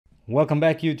Welcome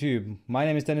back YouTube. My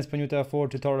name is Dennis Panuta for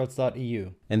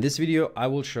tutorials.eu. In this video I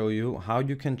will show you how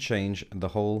you can change the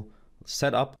whole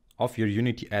setup of your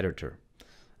Unity editor.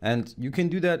 And you can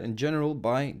do that in general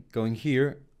by going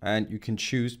here and you can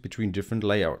choose between different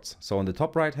layouts. So on the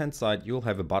top right hand side you'll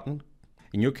have a button.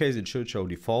 In your case it should show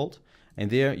default, and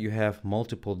there you have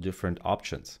multiple different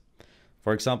options.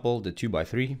 For example, the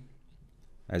 2x3.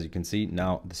 As you can see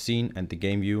now, the scene and the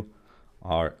game view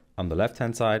are on the left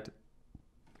hand side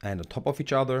and on top of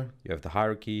each other. You have the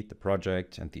hierarchy, the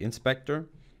project and the inspector.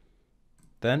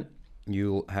 Then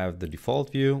you'll have the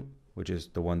default view, which is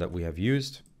the one that we have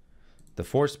used. The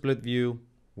force split view,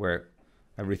 where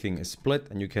everything is split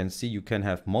and you can see you can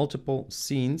have multiple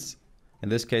scenes. In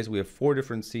this case we have 4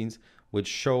 different scenes which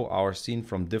show our scene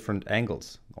from different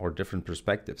angles or different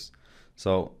perspectives.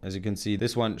 So as you can see,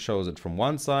 this one shows it from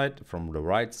one side, from the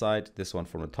right side, this one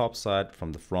from the top side,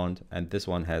 from the front, and this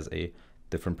one has a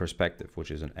different perspective, which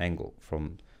is an angle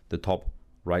from the top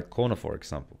right corner, for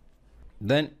example.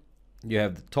 Then you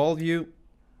have the tall view,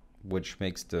 which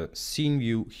makes the scene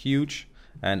view huge,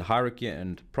 and hierarchy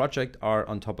and project are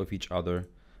on top of each other.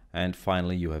 And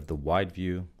finally you have the wide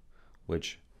view,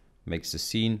 which makes the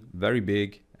scene very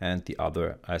big and the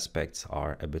other aspects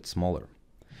are a bit smaller.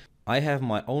 I have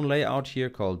my own layout here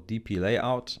called DP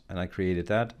layout, and I created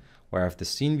that where I have the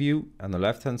scene view on the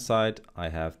left hand side, I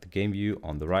have the game view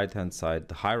on the right hand side,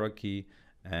 the hierarchy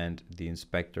and the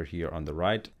inspector here on the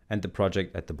right, and the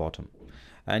project at the bottom.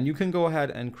 And you can go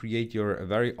ahead and create your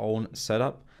very own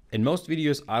setup. In most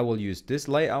videos I will use this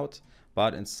layout,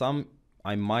 but in some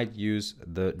I might use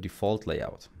the default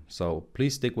layout. So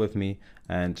please stick with me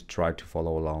and try to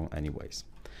follow along anyways.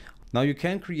 Now you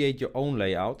can create your own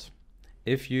layout.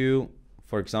 If you,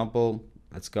 for example,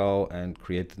 let's go and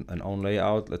create an own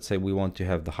layout. Let's say we want to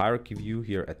have the hierarchy view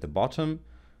here at the bottom,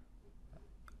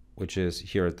 which is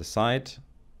here at the side.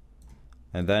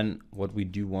 And then what we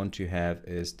do want to have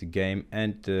is the game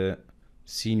and the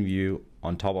scene view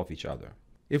on top of each other.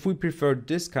 If we prefer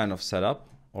this kind of setup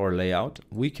or layout,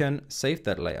 we can save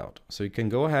that layout. So you can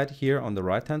go ahead here on the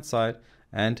right hand side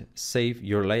and save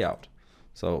your layout.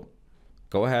 So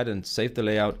go ahead and save the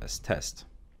layout as test.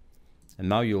 And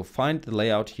now you'll find the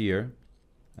layout here.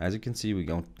 As you can see, we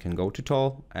can go to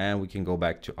tall and we can go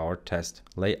back to our test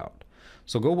layout.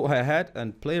 So go ahead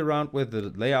and play around with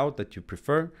the layout that you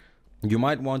prefer. You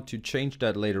might want to change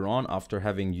that later on after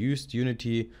having used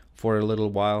Unity for a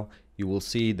little while. You will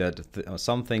see that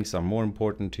some things are more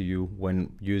important to you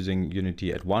when using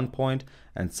Unity at one point,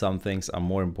 and some things are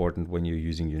more important when you're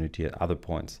using Unity at other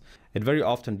points. It very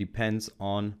often depends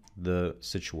on the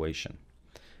situation.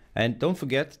 And don't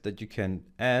forget that you can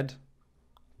add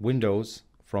windows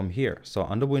from here. So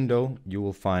under window, you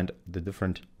will find the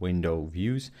different window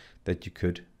views that you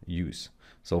could use.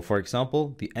 So for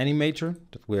example, the animator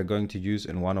that we are going to use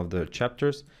in one of the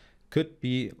chapters could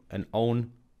be an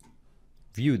own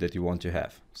view that you want to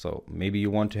have. So maybe you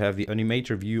want to have the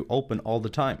animator view open all the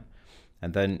time,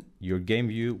 and then your game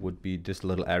view would be this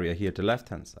little area here to the left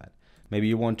hand side. Maybe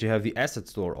you want to have the asset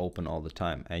store open all the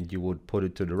time and you would put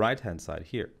it to the right hand side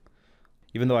here.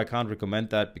 Even though I can't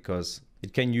recommend that because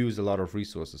it can use a lot of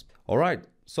resources. All right,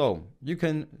 so you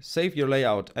can save your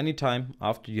layout anytime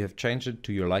after you have changed it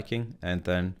to your liking, and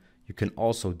then you can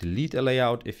also delete a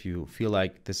layout if you feel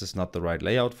like this is not the right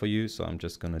layout for you. So I'm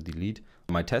just gonna delete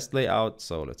my test layout.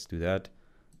 So let's do that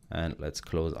and let's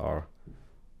close our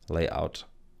layout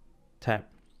tab.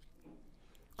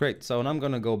 Great, so now I'm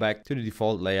gonna go back to the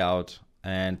default layout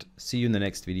and see you in the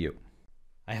next video.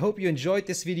 I hope you enjoyed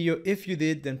this video. If you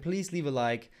did, then please leave a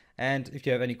like. And if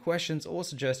you have any questions or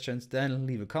suggestions, then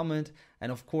leave a comment.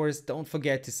 And of course, don't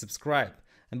forget to subscribe.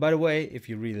 And by the way, if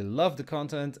you really love the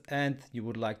content and you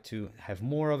would like to have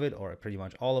more of it or pretty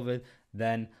much all of it,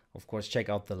 then of course, check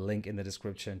out the link in the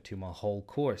description to my whole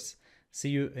course. See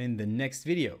you in the next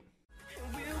video.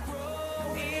 We'll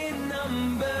grow in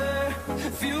number,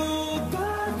 fueled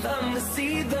by them to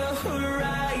see the horizon.